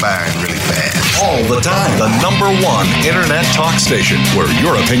firing really fast. All the time. The #1 internet talk station where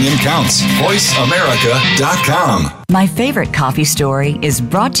your opinion counts. VoiceAmerica.com. My favorite coffee story is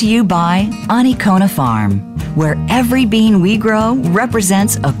brought to you by Anikona Farm, where every bean we grow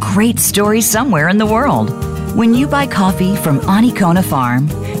represents a great story somewhere in the world. When you buy coffee from Anikona Farm,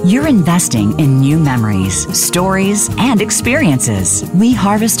 you're investing in new memories, stories, and experiences. We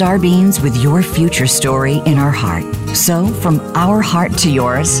harvest our beans with your future story in our heart. So, from our heart to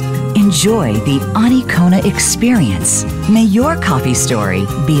yours, enjoy the Anikona experience. May your coffee story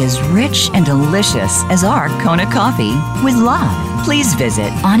be as rich and delicious as our Kona coffee with love. Please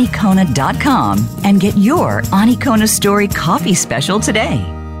visit Anikona.com and get your Anikona Story coffee special today.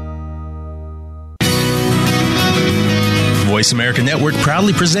 Voice America Network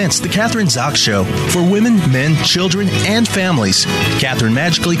proudly presents The Catherine Zox Show for women, men, children, and families. Catherine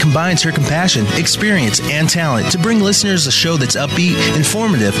magically combines her compassion, experience, and talent to bring listeners a show that's upbeat,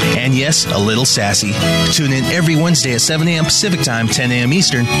 informative, and yes, a little sassy. Tune in every Wednesday at 7 a.m. Pacific Time, 10 a.m.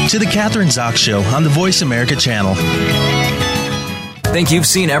 Eastern to The Catherine Zox Show on the Voice America channel. Think you've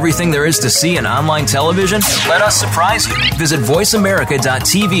seen everything there is to see in online television? Let us surprise you. Visit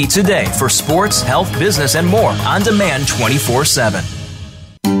voiceamerica.tv today for sports, health, business, and more on demand 24/7.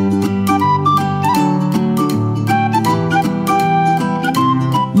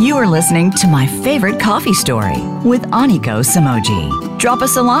 You are listening to My Favorite Coffee Story with Aniko Samoji. Drop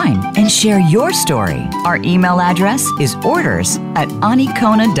us a line and share your story. Our email address is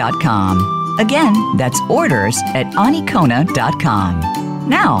orders@anikona.com. Again, that's orders@anikona.com.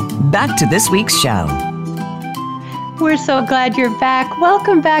 Now, back to this week's show. We're so glad you're back.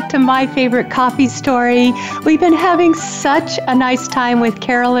 Welcome back to My Favorite Coffee Story. We've been having such a nice time with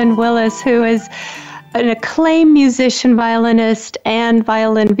Carolyn Willis, who is an acclaimed musician, violinist, and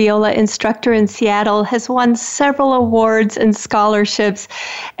violin viola instructor in Seattle, has won several awards and scholarships,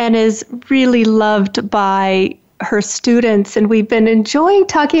 and is really loved by her students. And we've been enjoying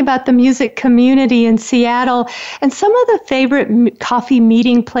talking about the music community in Seattle and some of the favorite coffee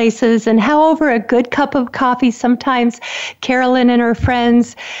meeting places, and how over a good cup of coffee sometimes Carolyn and her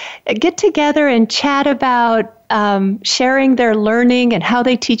friends get together and chat about sharing their learning and how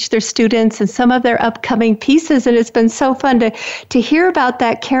they teach their students and some of their upcoming pieces. And it's been so fun to hear about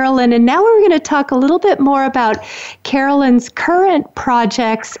that, Carolyn. And now we're going to talk a little bit more about Carolyn's current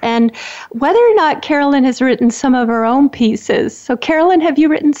projects and whether or not Carolyn has written some of her own pieces. So Carolyn, have you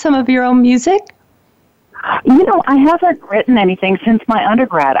written some of your own music? I haven't written anything since my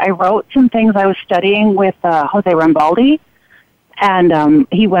undergrad. I wrote some things I was studying with Jose Rambaldi, and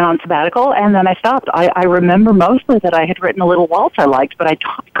he went on sabbatical, and then I stopped. I remember mostly that I had written a little waltz I liked, but I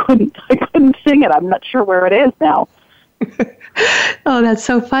couldn't sing it. I'm not sure where it is now. Oh, that's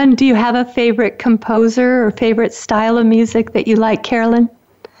so fun. Do you have a favorite composer or favorite style of music that you like, Carolyn?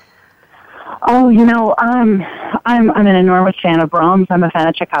 Oh, I'm an enormous fan of Brahms. I'm a fan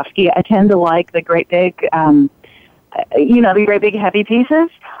of Tchaikovsky. I tend to like the great big, the great big heavy pieces.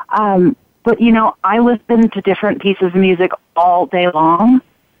 But I listen to different pieces of music all day long.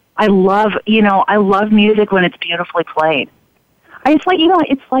 I love music when it's beautifully played.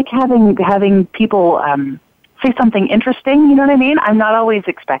 It's like having people say something interesting. You know what I mean? I'm not always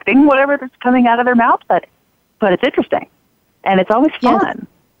expecting whatever that's coming out of their mouth, but it's interesting, and it's always fun.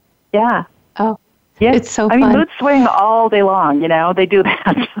 Yes. Yeah. Oh, yeah. It's so fun. Mood swing all day long. They do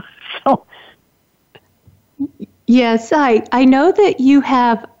that. So. Yes, I know that you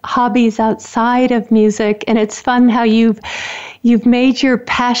have hobbies outside of music, and it's fun how you've made your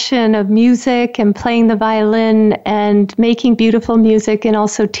passion of music and playing the violin and making beautiful music and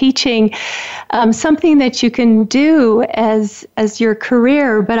also teaching something that you can do as your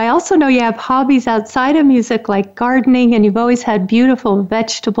career. But I also know you have hobbies outside of music like gardening, and you've always had beautiful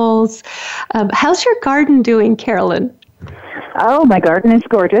vegetables. How's your garden doing, Carolyn? Oh, my garden is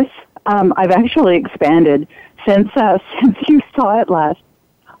gorgeous. I've actually expanded since you saw it last.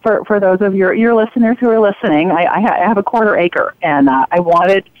 For those of your listeners who are listening, I have a 1/4 acre, and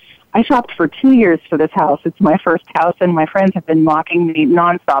I shopped for 2 years for this house. It's my first house, and my friends have been mocking me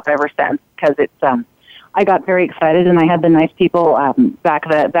nonstop ever since because it's. I got very excited, and I had the nice people back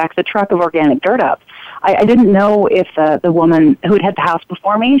the truck of organic dirt up. I didn't know if the woman who had the house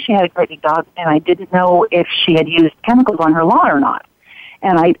before me, she had a great big dog, and I didn't know if she had used chemicals on her lawn or not.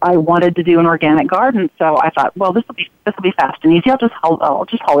 And I wanted to do an organic garden, so I thought, well, this will be fast and easy. I'll just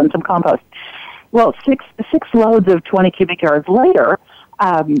haul in some compost. Well, six loads of 20 cubic yards later,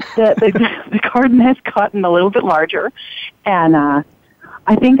 the garden has gotten a little bit larger, and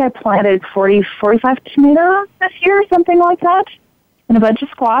I think I planted 45 tomatoes this year, something like that, and a bunch of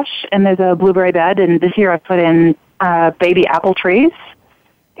squash, and there's a blueberry bed, and this year I put in baby apple trees,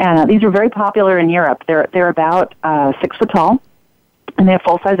 and these are very popular in Europe. They're about 6 foot tall. And they have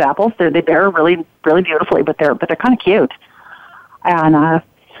full-size apples. They bear really, really beautifully, but they're kind of cute. And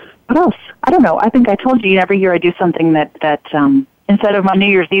what else? I don't know. I think I told you every year I do something that instead of my New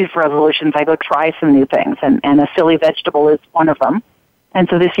Year's Eve resolutions, I go try some new things, and a silly vegetable is one of them. And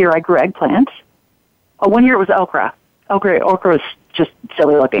so this year I grew eggplant. Oh, 1 year it was okra. Okra is just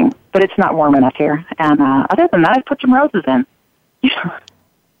silly looking, but it's not warm enough here. And other than that, I put some roses in.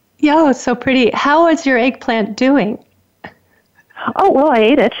 Yeah, so pretty. How is your eggplant doing? Oh, well, I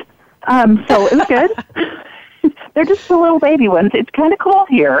ate it. So it was good. They're just the little baby ones. It's kind of cold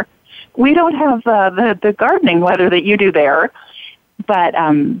here. We don't have the gardening weather that you do there. But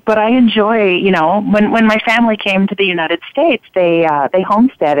I enjoy, when my family came to the United States, they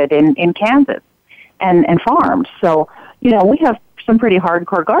homesteaded in Kansas and farmed. So, we have some pretty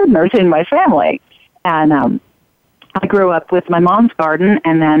hardcore gardeners in my family. And I grew up with my mom's garden,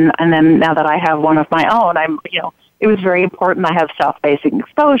 and then now that I have one of my own, it was very important I have south-facing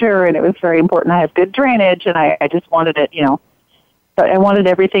exposure, and it was very important I have good drainage, and I just wanted it, I wanted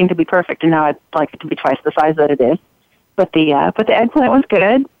everything to be perfect, and now I'd like it to be twice the size that it is. But the eggplant was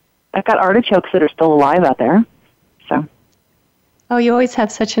good. I've got artichokes that are still alive out there. So. Oh, you always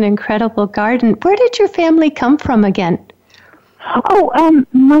have such an incredible garden. Where did your family come from again? Oh,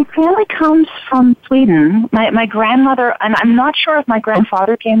 my family comes from Sweden. My grandmother, and I'm not sure if my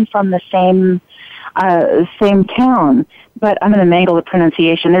grandfather came from the same town, but I'm going to mangle the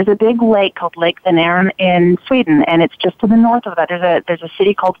pronunciation. There's a big lake called Lake Vänern in Sweden, and it's just to the north of that. There's a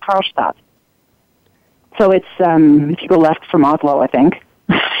city called Karlstad. So it's if you go left from Oslo, I think.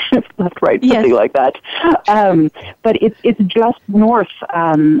 Left, right, something like that. But it's just north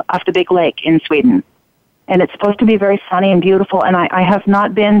of the big lake in Sweden. And it's supposed to be very sunny and beautiful, and I have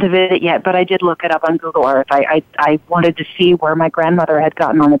not been to visit yet, but I did look it up on Google Earth. I wanted to see where my grandmother had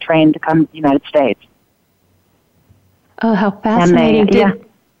gotten on the train to come to the United States. Oh, how fascinating.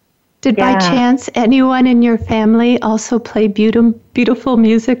 Did by chance anyone in your family also play beautiful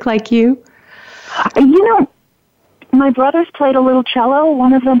music like you? My brothers played a little cello.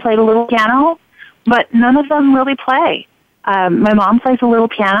 One of them played a little piano, but none of them really play. My mom plays a little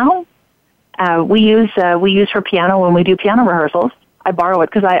piano. We use her piano when we do piano rehearsals. I borrow it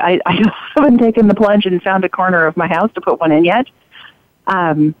because I haven't taken the plunge and found a corner of my house to put one in yet.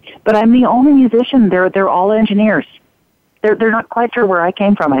 But I'm the only musician. They're all engineers. They're not quite sure where I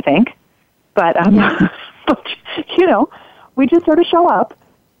came from, I think. But But, we just sort of show up.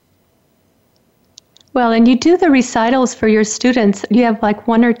 Well, and you do the recitals for your students. You have like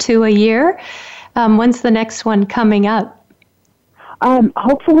 1 or 2 a year. When's the next one coming up?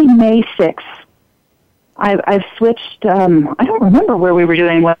 Hopefully May 6th. I've switched. I don't remember where we were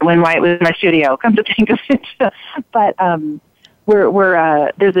doing when Wyatt was in my studio. Come to think of it, but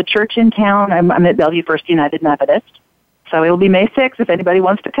we're there's a church in town. I'm at Bellevue First United Methodist, so it will be May 6th. If anybody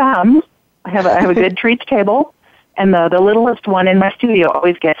wants to come, I have a good treats table. And the littlest one in my studio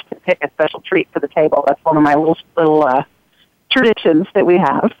always gets to pick a special treat for the table. That's one of my little traditions that we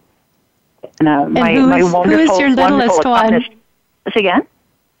have. And my wonderful, who is your littlest one? Say again?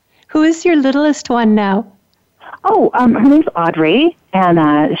 Who is your littlest one now? Oh, her name's Audrey,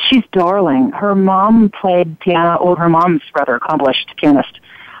 and she's darling. Her mom played piano. Well, her mom's rather accomplished pianist,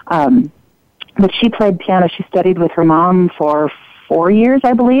 but she played piano. She studied with her mom for 4 years,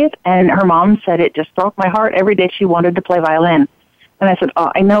 I believe, and her mom said it just broke my heart every day she wanted to play violin. And I said,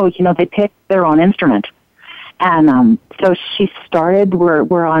 oh, I know, they pick their own instrument. And so she started,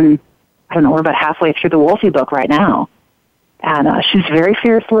 we're on, I don't know, we're about halfway through the Wolfie book right now. And she's a very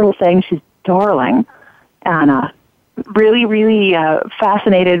fierce little thing. She's darling. And really, really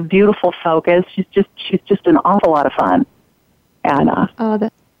fascinated, beautiful focus. She's just an awful lot of fun.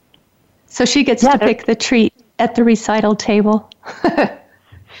 And so she gets to pick the treat at the recital table.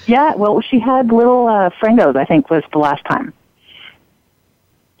 Yeah, well, she had little Frangos, I think, was the last time.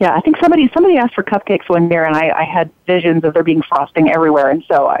 Yeah, I think somebody asked for cupcakes one year, and I had visions of there being frosting everywhere, and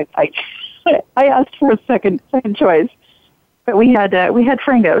so I asked for a second choice. But we had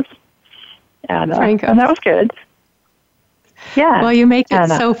Frangos, and that was good. Yeah. Well, you make it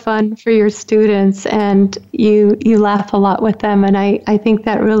so fun for your students, and you laugh a lot with them, and I think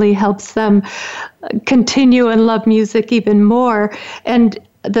that really helps them continue and love music even more. And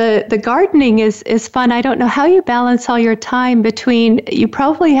the gardening is fun. I don't know how you balance all your time between, you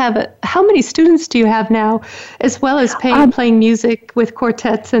probably have, how many students do you have now, as well as playing music with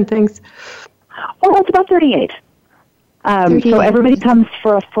quartets and things? Well, it's about 38. 38. So everybody comes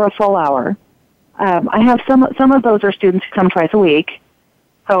for a full hour. I have some of those are students who come twice a week.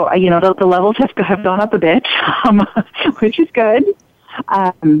 So, the levels have gone up a bit, which is good.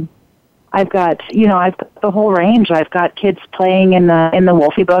 I've got the whole range. I've got kids playing in the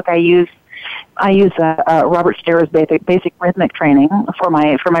Wolfie book. I use Robert Starr's basic rhythmic training for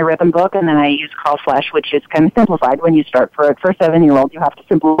my rhythm book, and then I use Carl Flesch, which is kind of simplified. When you start for a 7-year-old, you have to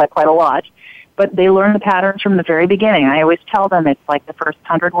simplify quite a lot. But they learn the patterns from the very beginning. I always tell them it's like the first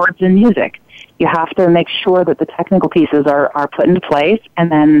 100 words in music. You have to make sure that the technical pieces are put into place,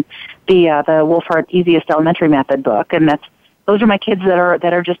 and then the Wolfhard Easiest Elementary Method book, and those are my kids that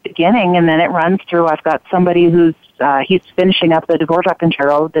are just beginning, and then it runs through. I've got somebody who's he's finishing up the Dvorak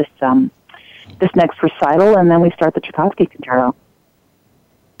Concerto this next recital, and then we start the Tchaikovsky Concerto.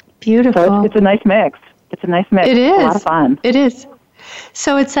 Beautiful. So it's a nice mix. It is. It's a lot of fun. It is.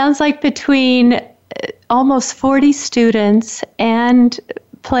 So it sounds like between almost 40 students and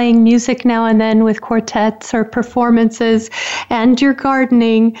playing music now and then with quartets or performances and your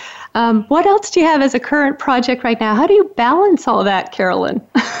gardening, what else do you have as a current project right now? How do you balance all that, Carolyn?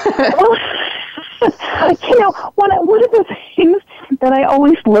 Well, one of the things that I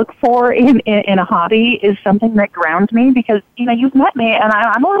always look for in a hobby is something that grounds me, because, you've met me and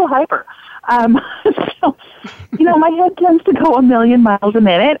I'm a little hyper. So, my head tends to go a million miles a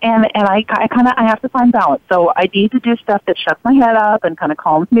minute, and I have to find balance. So I need to do stuff that shuts my head up and kind of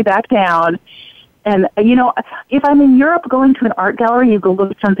calms me back down. And, if I'm in Europe going to an art gallery, you go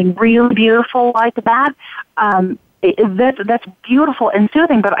look at something really beautiful like that, that's beautiful and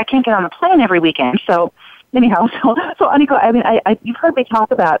soothing, but I can't get on a plane every weekend. So anyhow, so Aniko, you've heard me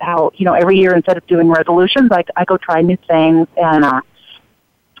talk about how, every year instead of doing resolutions, I go try new things and,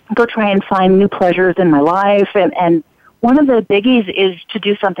 go try and find new pleasures in my life. And one of the biggies is to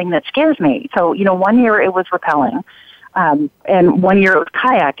do something that scares me. So, 1 year it was rappelling, and 1 year it was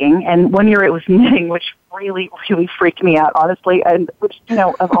kayaking, and 1 year it was knitting, which really, really freaked me out, honestly, and which,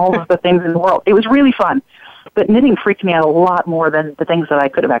 of all of the things in the world, it was really fun. But knitting freaked me out a lot more than the things that I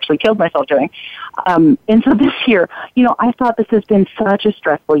could have actually killed myself doing. And so this year, I thought this has been such a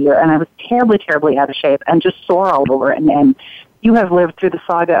stressful year, and I was terribly, terribly out of shape and just sore all over. And you have lived through the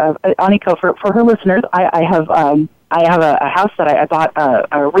saga of Aniko. For her listeners, I have a house that I bought,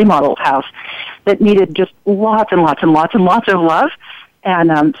 a remodeled house that needed just lots and lots and lots and lots of love.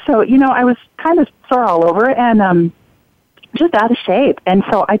 And so I was kind of sore all over and just out of shape. And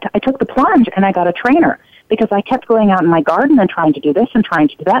so I took the plunge and I got a trainer, because I kept going out in my garden and trying to do this and trying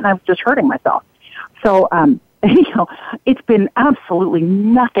to do that, and I was just hurting myself. So it's been absolutely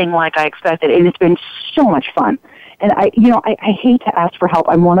nothing like I expected, and it's been so much fun. And I hate to ask for help.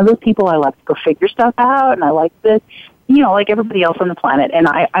 I'm one of those people, I like to go figure stuff out, and I like this, like everybody else on the planet. And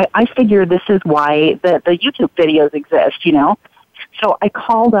I figure this is why the YouTube videos exist, So I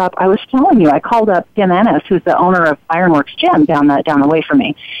called up, I called up Tim Ennis, who's the owner of Ironworks Gym down the way from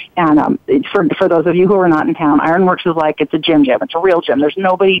me. And for those of you who are not in town, Ironworks is like, it's a gym. It's a real gym. There's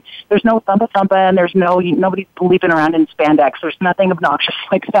no thumpa, and there's nobody leaping around in spandex. There's nothing obnoxious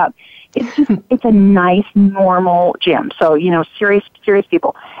like that. It's a nice, normal gym. So, serious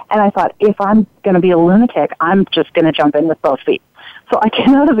people. And I thought, if I'm going to be a lunatic, I'm just going to jump in with both feet. So I get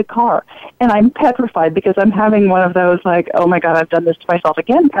out of the car, and I'm petrified because I'm having one of those, like, oh my God, I've done this to myself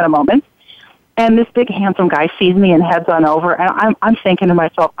again kind of moments. And this big, handsome guy sees me and heads on over, and I'm thinking to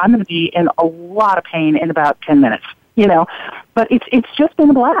myself, I'm going to be in a lot of pain in about 10 minutes, But it's just been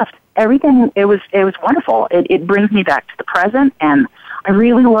a blast. Everything, it was wonderful. It brings me back to the present, and I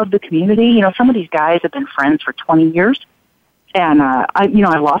really love the community. Some of these guys have been friends for 20 years. And, I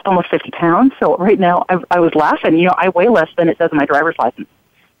lost almost 50 pounds. So right now I was laughing, I weigh less than it says in my driver's license.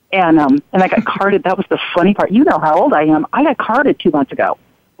 And I got carded. That was the funny part. You know how old I am. I got carded 2 months ago,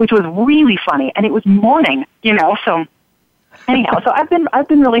 which was really funny. And it was morning, so anyhow, so I've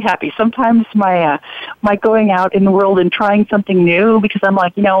been really happy. Sometimes my going out in the world and trying something new, because I'm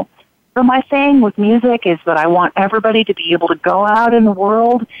like, so my thing with music is that I want everybody to be able to go out in the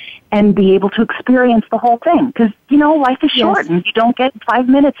world and be able to experience the whole thing. Because, life is short, and you don't get 5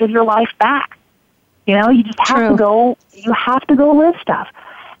 minutes of your life back. You just have to go, live stuff.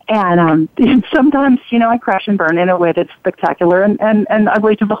 And sometimes, I crash and burn in a way that's spectacular and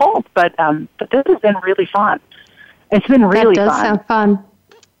ugly to behold. But this has been really fun. It's been really fun. That does sound fun.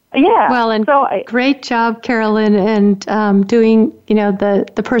 Yeah. Well, and great job, Carolyn, and doing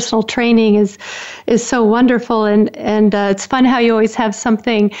the personal training is so wonderful, and it's fun how you always have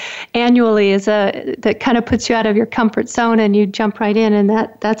something annually that kind of puts you out of your comfort zone, and you jump right in, and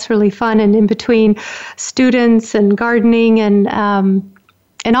that's really fun. And in between students and gardening, and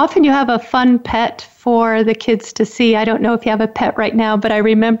often you have a fun pet for the kids to see. I don't know if you have a pet right now, but I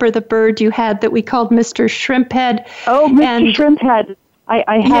remember the bird you had that we called Mr. Shrimphead. Oh, Mr. Shrimphead.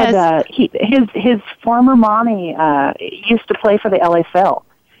 I had his former mommy used to play for the LA Phil,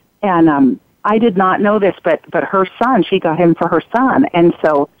 and I did not know this, but her son, she got him for her son, and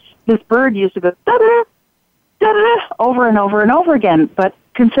so this bird used to go da da da da over and over and over again, but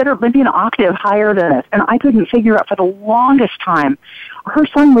consider maybe an octave higher than this, and I couldn't figure out for the longest time. Her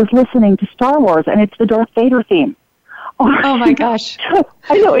son was listening to Star Wars, and it's the Darth Vader theme. Oh my gosh!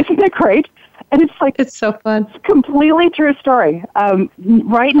 I know, isn't that great? And it's so fun. It's a completely true story.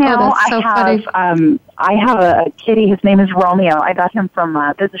 Right now, I have a kitty. His name is Romeo. I got him from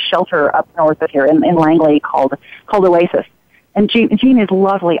there's a shelter up north of here in Langley called Oasis. And Jean is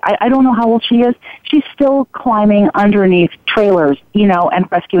lovely. I don't know how old she is. She's still climbing underneath trailers, and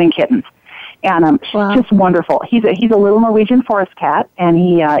rescuing kittens. And wow. She's just wonderful. He's a little Norwegian forest cat,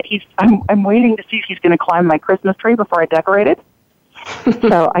 and I'm waiting to see if he's going to climb my Christmas tree before I decorate it.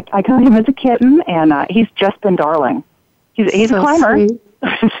 So I got him as a kitten, and he's just been darling. He's so a climber.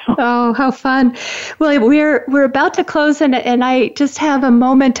 Oh, how fun! Well, we're about to close, and I just have a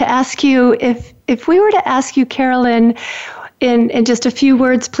moment to ask you if we were to ask you, Carolyn, in just a few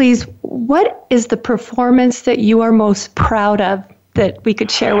words, please, what is the performance that you are most proud of that we could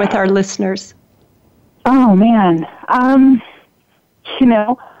share with our listeners? Oh man,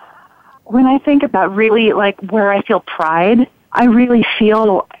 when I think about really like where I feel pride. I really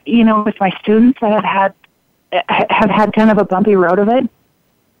feel, with my students that have had kind of a bumpy road of it.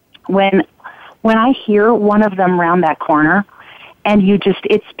 When I hear one of them round that corner, and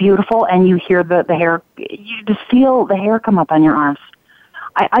it's beautiful, and you hear the hair, you just feel the hair come up on your arms.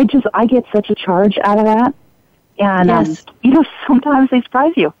 I get such a charge out of that, and yes. Sometimes they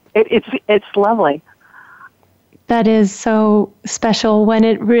surprise you. It's lovely. That is so special when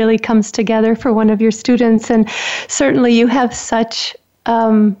it really comes together for one of your students. And certainly you have such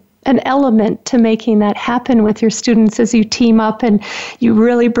an element to making that happen with your students as you team up and you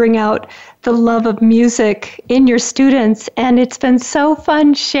really bring out the love of music in your students. And it's been so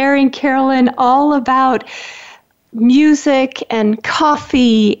fun sharing, Carolyn, all about music and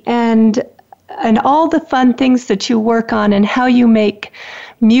coffee and all the fun things that you work on and how you make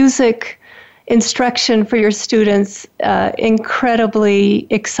music instruction for your students incredibly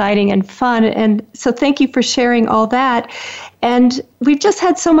exciting and fun. And so thank you for sharing all that. And we've just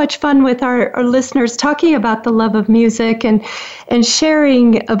had so much fun with our listeners talking about the love of music and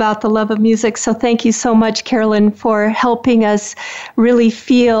sharing about the love of music. So thank you so much, Carolyn, for helping us really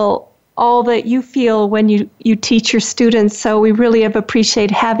feel all that you feel when you teach your students. So we really have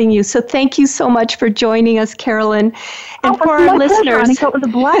appreciated having you. So thank you so much for joining us, Carolyn. And for our listeners, it was a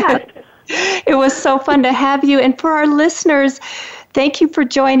blast. It was so fun to have you. And for our listeners, thank you for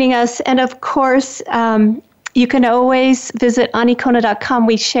joining us. And of course, you can always visit anikona.com.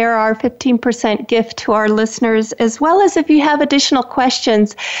 We share our 15% gift to our listeners, as well as if you have additional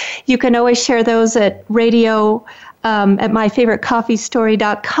questions, you can always share those at radio at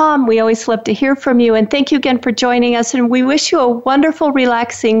myfavoritecoffeestory.com. We always love to hear from you. And thank you again for joining us. And we wish you a wonderful,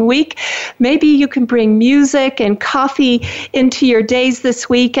 relaxing week. Maybe you can bring music and coffee into your days this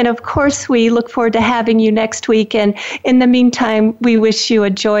week. And of course, we look forward to having you next week. And in the meantime, we wish you a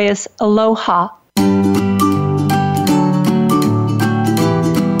joyous aloha.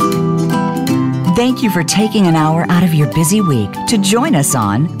 Thank you for taking an hour out of your busy week to join us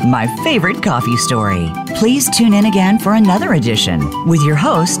on My Favorite Coffee Story. Please tune in again for another edition with your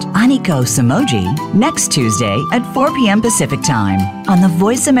host, Aniko Samoji, next Tuesday at 4 p.m. Pacific Time on the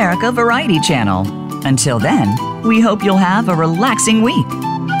Voice America Variety Channel. Until then, we hope you'll have a relaxing week.